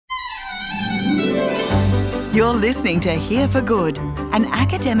You're listening to Here for Good, an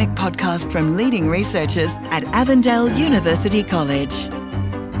academic podcast from leading researchers at Avondale University College.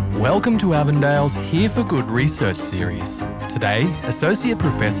 Welcome to Avondale's Here for Good research series. Today, Associate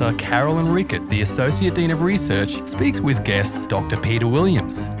Professor Carolyn Rickett, the Associate Dean of Research, speaks with guest Dr. Peter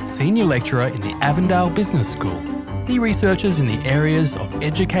Williams, Senior Lecturer in the Avondale Business School. He researches in the areas of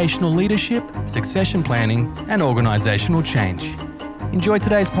educational leadership, succession planning, and organisational change. Enjoy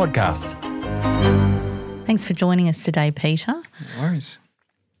today's podcast. Thanks for joining us today, Peter. No worries.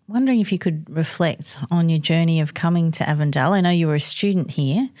 Wondering if you could reflect on your journey of coming to Avondale. I know you were a student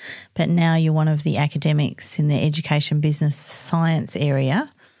here, but now you're one of the academics in the education, business, science area.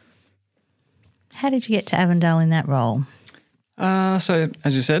 How did you get to Avondale in that role? So,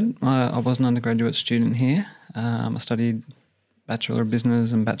 as you said, I was an undergraduate student here. I studied Bachelor of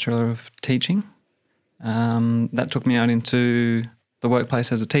Business and Bachelor of Teaching. That took me out into the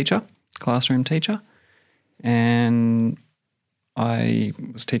workplace as a teacher, classroom teacher, and I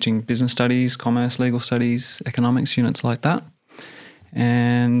was teaching business studies, commerce, legal studies, economics, units like that,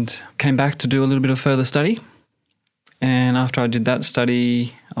 and came back to do a little bit of further study. And after I did that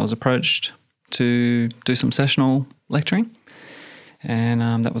study, I was approached to do some sessional lecturing,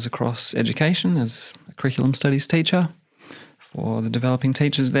 and that was across education as a curriculum studies teacher for the developing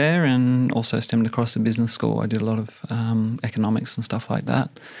teachers there, and also stemmed across the business school. I did a lot of economics and stuff like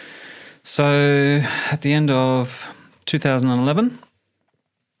that. So at the end of 2011,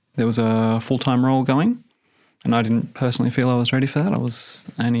 there was a full-time role going, and I didn't personally feel I was ready for that. I was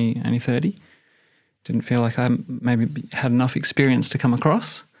only 30. Didn't feel like I maybe had enough experience to come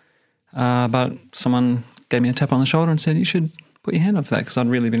across. But someone gave me a tap on the shoulder and said, you should put your hand up for that, because I'd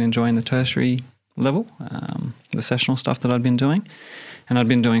really been enjoying the tertiary level, the sessional stuff that I'd been doing. And I'd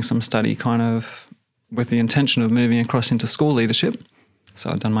been doing some study kind of with the intention of moving across into school leadership. So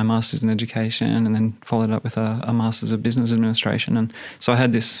I'd done my Masters in Education and then followed up with a Masters of Business Administration. And so I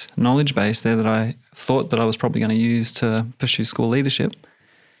had this knowledge base there that I thought that I was probably going to use to pursue school leadership.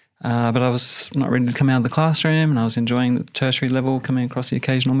 But I was not ready to come out of the classroom, and I was enjoying the tertiary level, coming across the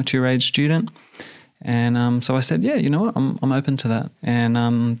occasional mature age student. And so I said, yeah, you know what, I'm open to that.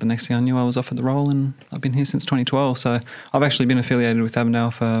 And the next thing I knew, I was offered the role, and I've been here since 2012. So I've actually been affiliated with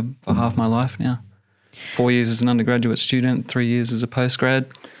Avondale for half my life now. 4 years as an undergraduate student, 3 years as a postgrad,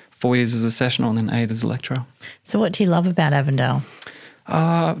 4 years as a sessional, and then 8 as a lecturer. So what do you love about Avondale?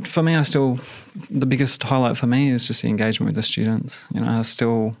 For me, the biggest highlight for me is just the engagement with the students. You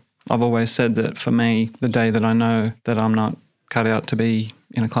know, I've always said that for me, the day that I know that I'm not cut out to be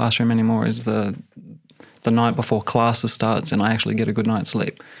in a classroom anymore is the night before classes starts and I actually get a good night's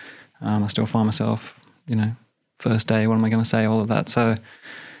sleep. I still find myself, first day, what am I going to say, all of that. So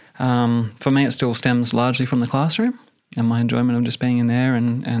for me, it still stems largely from the classroom and my enjoyment of just being in there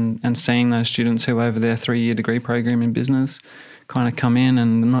and seeing those students who over their 3-year degree program in business kind of come in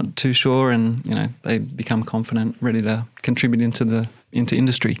and they're not too sure, and they become confident, ready to contribute into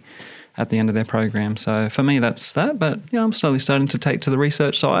industry at the end of their program. So for me, that's that. But I'm slowly starting to take to the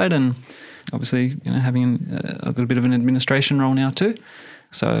research side, and obviously having a little bit of an administration role now too.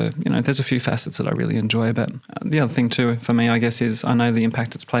 So there's a few facets that I really enjoy. But the other thing too for me, I guess, is I know the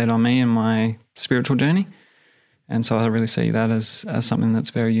impact it's played on me and my spiritual journey. And so I really see that as something that's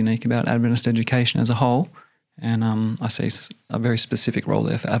very unique about Adventist education as a whole. And I see a very specific role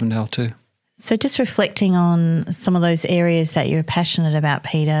there for Avondale too. So just reflecting on some of those areas that you're passionate about,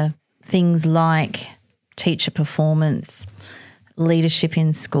 Peter, things like teacher performance, leadership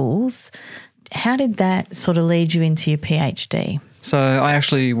in schools, how did that sort of lead you into your PhD? So I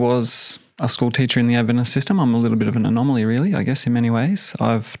actually was a school teacher in the Adventist system. I'm a little bit of an anomaly really, I guess, in many ways.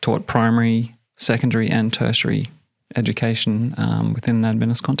 I've taught primary, secondary and tertiary education within an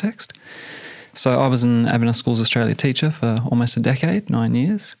Adventist context. So I was an Adventist Schools Australia teacher for almost a decade, 9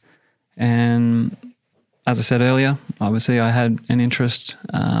 years. And as I said earlier, obviously I had an interest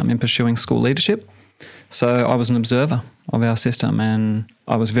in pursuing school leadership. So I was an observer of our system, and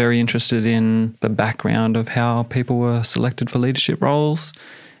I was very interested in the background of how people were selected for leadership roles.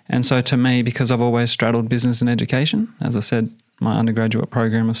 And so to me, because I've always straddled business and education, as I said, my undergraduate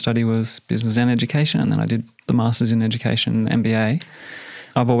program of study was business and education, and then I did the Masters in Education, MBA.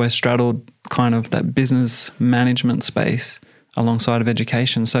 I've always straddled kind of that business management space alongside of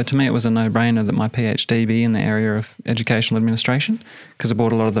education. So to me, it was a no-brainer that my PhD be in the area of educational administration, because I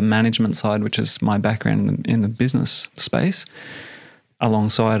brought a lot of the management side, which is my background in the business space,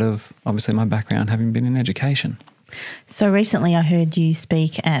 alongside of obviously my background having been in education. So recently I heard you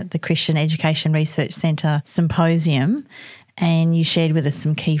speak at the Christian Education Research Centre Symposium, and you shared with us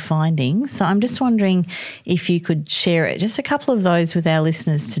some key findings. So I'm just wondering if you could share it, just a couple of those with our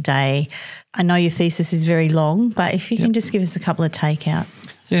listeners today. I know your thesis is very long, but if you can just give us a couple of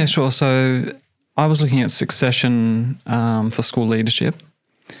takeouts. Yeah, sure. So I was looking at succession for school leadership.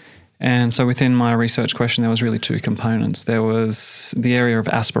 And so within my research question, there was really two components. There was the area of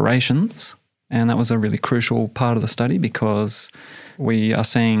aspirations, and that was a really crucial part of the study because we are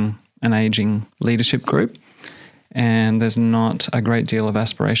seeing an ageing leadership group, and there's not a great deal of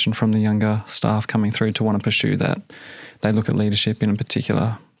aspiration from the younger staff coming through to want to pursue that. They look at leadership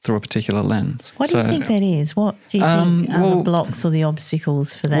through a particular lens. What do you think that is? What do you think are the blocks or the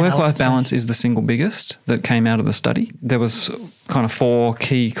obstacles for that? Work-life balance is the single biggest that came out of the study. There was kind of 4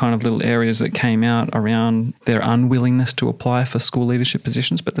 key kind of little areas that came out around their unwillingness to apply for school leadership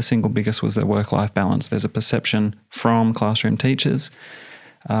positions, but the single biggest was their work-life balance. There's a perception from classroom teachers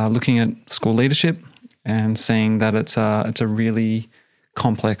looking at school leadership and seeing that it's a really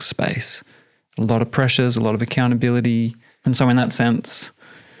complex space. A lot of pressures, a lot of accountability. And so in that sense,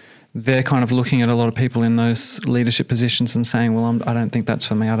 they're kind of looking at a lot of people in those leadership positions and saying, well, I don't think that's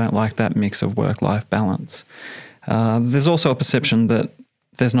for me. I don't like that mix of work-life balance. There's also a perception that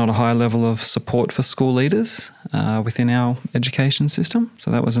there's not a high level of support for school leaders within our education system.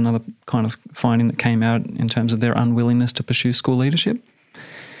 So that was another kind of finding that came out in terms of their unwillingness to pursue school leadership.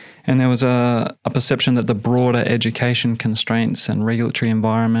 And there was a perception that the broader education constraints and regulatory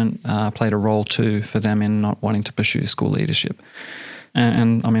environment played a role too for them in not wanting to pursue school leadership.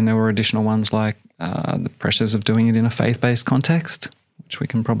 And I mean, there were additional ones like the pressures of doing it in a faith-based context, which we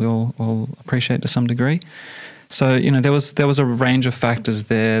can probably all appreciate to some degree. So, you know, there was a range of factors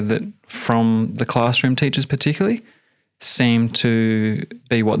there that from the classroom teachers particularly seemed to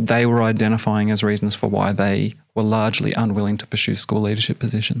be what they were identifying as reasons for why they were largely unwilling to pursue school leadership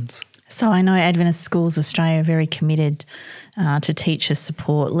positions. So I know Adventist Schools Australia are very committed to teacher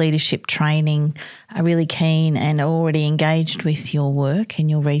support, leadership training, are really keen and are already engaged with your work and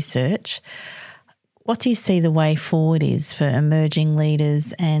your research. What do you see the way forward is for emerging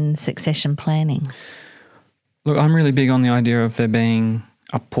leaders and succession planning? Look, I'm really big on the idea of there being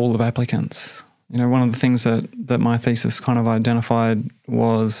a pool of applicants. You know, one of the things that my thesis kind of identified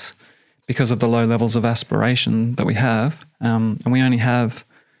was because of the low levels of aspiration that we have, and we only have,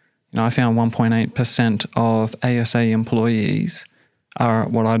 you know, I found 1.8% of ASA employees are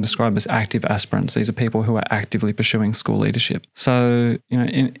what I describe as active aspirants. These are people who are actively pursuing school leadership. So, you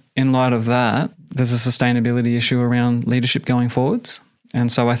know, in light of that, there's a sustainability issue around leadership going forwards. And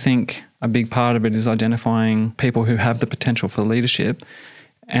so I think a big part of it is identifying people who have the potential for leadership,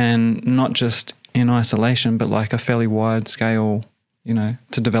 and not just in isolation, but like a fairly wide scale, you know,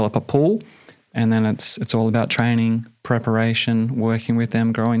 to develop a pool. And then it's all about training, preparation, working with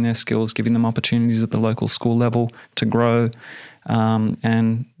them, growing their skills, giving them opportunities at the local school level to grow.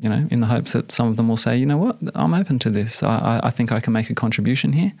 And, you know, in the hopes that some of them will say, you know what, I'm open to this. I think I can make a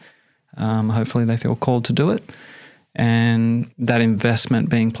contribution here. Hopefully they feel called to do it. And that investment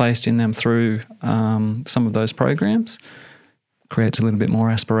being placed in them through some of those programs creates a little bit more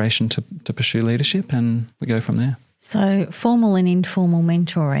aspiration to pursue leadership, and we go from there. So formal and informal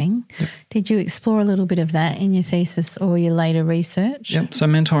mentoring, yep. Did you explore a little bit of that in your thesis or your later research? Yep, so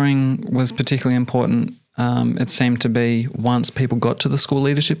mentoring was particularly important. It seemed to be once people got to the school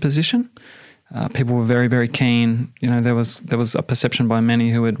leadership position, people were very, very keen. You know, there was a perception by many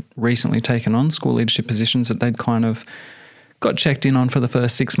who had recently taken on school leadership positions that they'd kind of got checked in on for the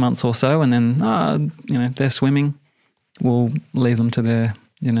first 6 months or so, and then, you know, they're swimming. We'll leave them to their,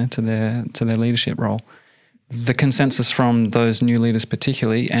 you know, to their leadership role. The consensus from those new leaders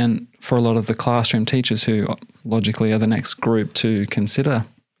particularly, and for a lot of the classroom teachers who logically are the next group to consider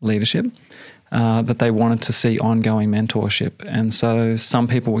leadership, that they wanted to see ongoing mentorship. And so some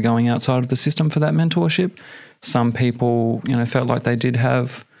people were going outside of the system for that mentorship. Some people, you know, felt like they did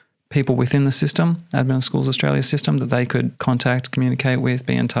have people within the system, Adventist Schools Australia system, that they could contact, communicate with,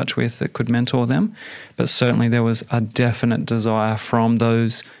 be in touch with, that could mentor them. But certainly there was a definite desire from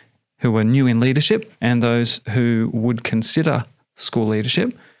those who were new in leadership and those who would consider school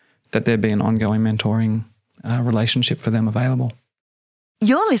leadership that there be an ongoing mentoring relationship for them available.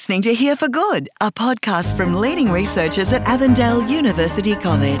 You're listening to Here for Good, a podcast from leading researchers at Avondale University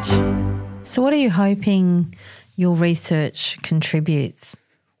College. So what are you hoping your research contributes?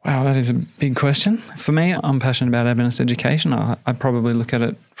 Wow, that is a big question. For me, I'm passionate about Adventist education. I probably look at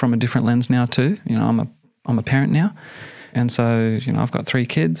it from a different lens now too. You know, I'm a parent now. And so, you know, I've got 3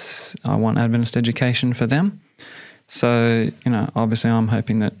 kids. I want Adventist education for them. So, you know, obviously I'm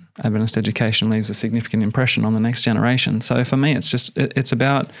hoping that Adventist education leaves a significant impression on the next generation. So for me, it's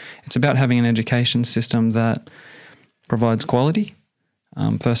about having an education system that provides quality,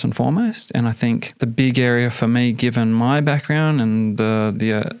 first and foremost. And I think the big area for me, given my background and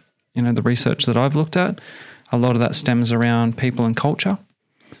the research that I've looked at, a lot of that stems around people and culture.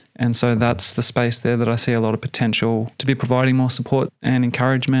 And so that's the space there that I see a lot of potential to be providing more support and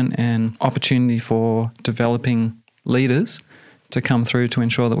encouragement and opportunity for developing leaders to come through to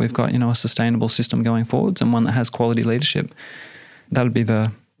ensure that we've got, a sustainable system going forwards and one that has quality leadership. That would be the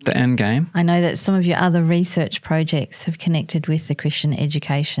end game. I know that some of your other research projects have connected with the Christian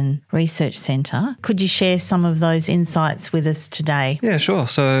Education Research Centre. Could you share some of those insights with us today? Yeah, sure.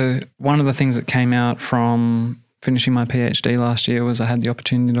 So one of the things that came out from finishing my PhD last year was I had the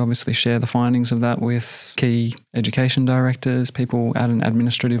opportunity to obviously share the findings of that with key education directors, people at an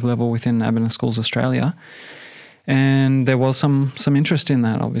administrative level within Aberdeen Schools Australia. And there was some interest in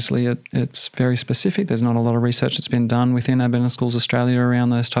that. Obviously, it's very specific. There's not a lot of research that's been done within Aberdeen Schools Australia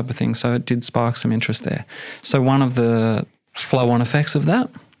around those type of things. So it did spark some interest there. So one of the flow-on effects of that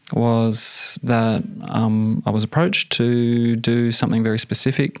was that I was approached to do something very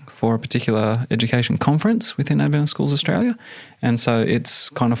specific for a particular education conference within Aberdeen Schools Australia. And so it's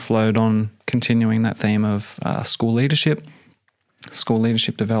kind of flowed on continuing that theme of school leadership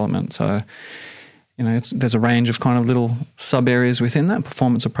development. So there's a range of kind of little sub-areas within that.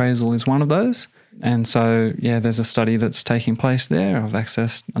 Performance appraisal is one of those. And so, there's a study that's taking place there. I've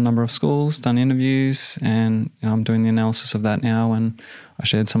accessed a number of schools, done interviews, and I'm doing the analysis of that now. And I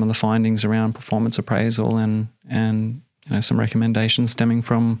shared some of the findings around performance appraisal and some recommendations stemming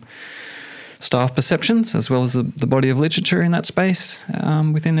from staff perceptions as well as the body of literature in that space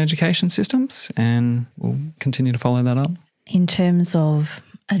within education systems. And we'll continue to follow that up. In terms of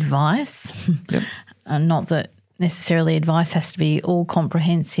advice, Yep. Not that necessarily advice has to be all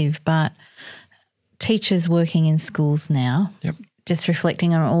comprehensive, but teachers working in schools now, Yep. just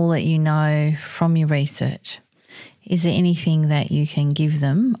reflecting on all that you know from your research, is there anything that you can give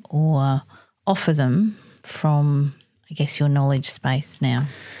them or offer them from, I guess, your knowledge space now?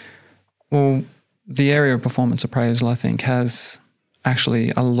 Well, the area of performance appraisal, I think, has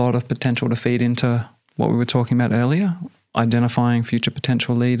actually a lot of potential to feed into what we were talking about earlier, identifying future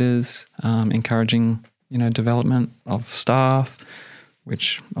potential leaders, encouraging, development of staff,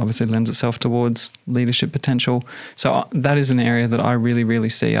 which obviously lends itself towards leadership potential. So that is an area that I really, really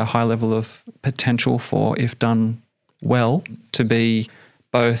see a high level of potential for, if done well, to be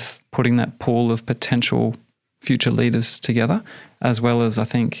both putting that pool of potential future leaders together, as well as, I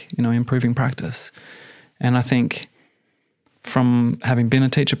think, improving practice. And I think from having been a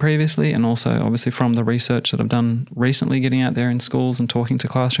teacher previously, and also obviously from the research that I've done recently getting out there in schools and talking to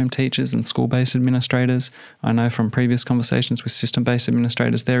classroom teachers and school-based administrators, I know from previous conversations with system-based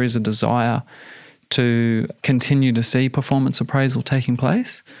administrators, there is a desire to continue to see performance appraisal taking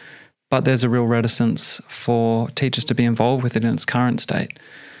place, but there's a real reticence for teachers to be involved with it in its current state.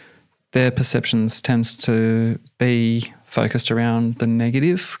 Their perceptions tends to be focused around the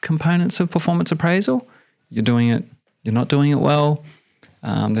negative components of performance appraisal. You're doing it, you're not doing it well.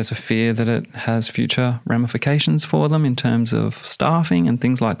 There's a fear that it has future ramifications for them in terms of staffing and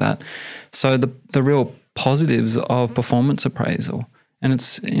things like that. So the real positives of performance appraisal, and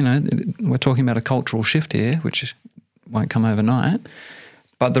it's, we're talking about a cultural shift here, which won't come overnight,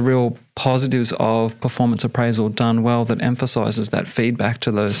 but the real positives of performance appraisal done well that emphasises that feedback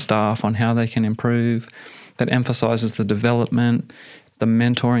to those staff on how they can improve, that emphasises the development, the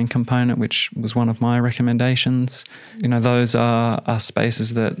mentoring component, which was one of my recommendations. Those are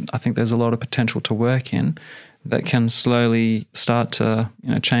spaces that I think there's a lot of potential to work in that can slowly start to,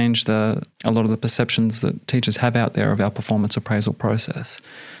 change a lot of the perceptions that teachers have out there of our performance appraisal process.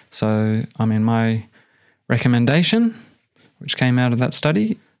 So, my recommendation, which came out of that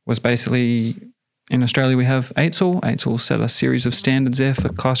study, was basically, in Australia we have AITSL. AITSL set a series of standards there for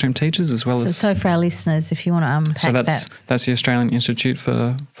classroom teachers as well as... So for our listeners, if you want to unpack that's the Australian Institute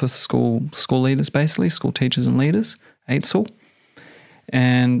for school leaders, basically, school teachers and leaders, AITSL.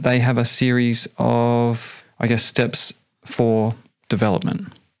 And they have a series of, steps for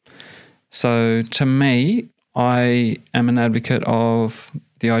development. So to me, I am an advocate of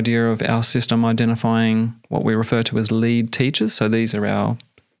the idea of our system identifying what we refer to as lead teachers. So these are our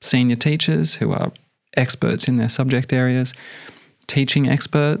senior teachers who are experts in their subject areas, teaching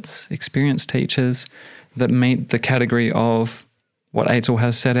experts, experienced teachers that meet the category of what AITSL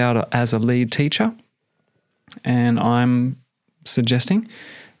has set out as a lead teacher. And I'm suggesting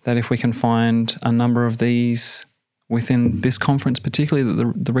that if we can find a number of these within this conference, particularly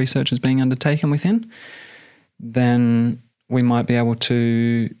that the research is being undertaken within, then we might be able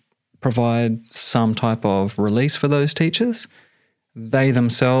to provide some type of release for those teachers. They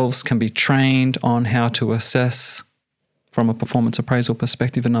themselves can be trained on how to assess from a performance appraisal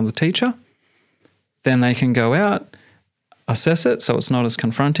perspective, another teacher. Then they can go out, assess it, so it's not as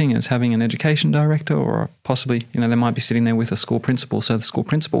confronting as having an education director, or possibly, they might be sitting there with a school principal, so the school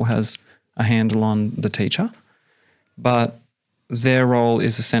principal has a handle on the teacher. But their role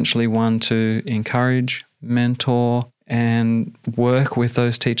is essentially one to encourage, mentor, and work with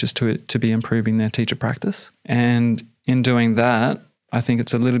those teachers to be improving their teacher practice. And in doing that, I think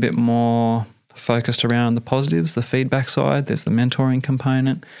it's a little bit more focused around the positives, the feedback side. There's the mentoring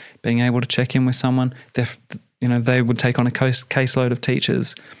component, being able to check in with someone. They would take on a caseload of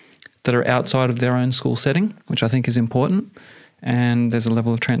teachers that are outside of their own school setting, which I think is important. And there's a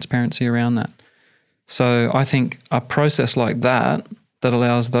level of transparency around that. So I think a process like that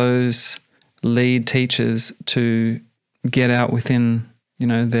allows those lead teachers to get out within,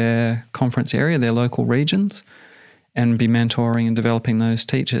 their conference area, their local regions, and be mentoring and developing those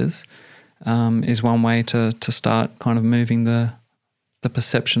teachers is one way to start kind of moving the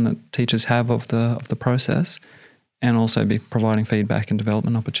perception that teachers have of the process, and also be providing feedback and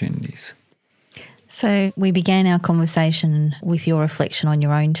development opportunities. So we began our conversation with your reflection on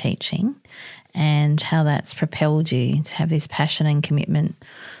your own teaching and how that's propelled you to have this passion and commitment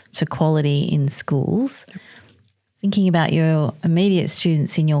to quality in schools. Yep. Thinking about your immediate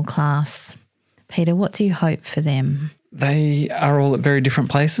students in your class, Peter, what do you hope for them? They are all at very different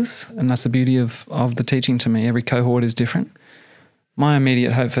places, and that's the beauty of the teaching to me. Every cohort is different. My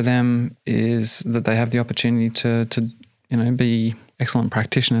immediate hope for them is that they have the opportunity to be excellent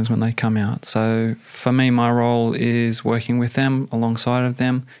practitioners when they come out. So for me, my role is working with them, alongside of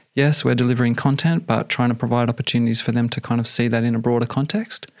them. Yes, we're delivering content, but trying to provide opportunities for them to kind of see that in a broader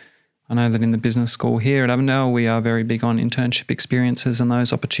context. I know that in the business school here at Avondale, we are very big on internship experiences and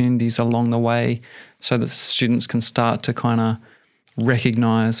those opportunities along the way, so that students can start to kind of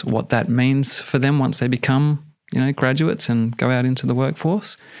recognise what that means for them once they become, graduates and go out into the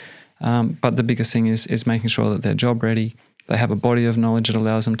workforce. But the biggest thing is making sure that they're job ready, they have a body of knowledge that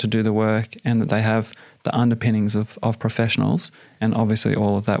allows them to do the work, and that they have the underpinnings of professionals, and obviously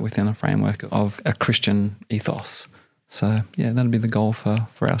all of that within a framework of a Christian ethos. So, yeah, that'll be the goal for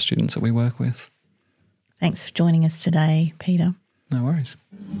our students that we work with. Thanks for joining us today, Peter. No worries.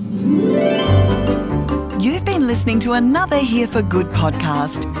 You've been listening to another Here for Good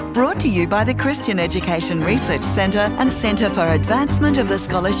podcast, brought to you by the Christian Education Research Centre and Centre for Advancement of the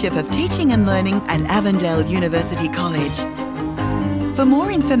Scholarship of Teaching and Learning at Avondale University College. For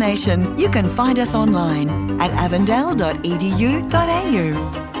more information, you can find us online at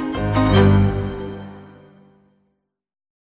avondale.edu.au.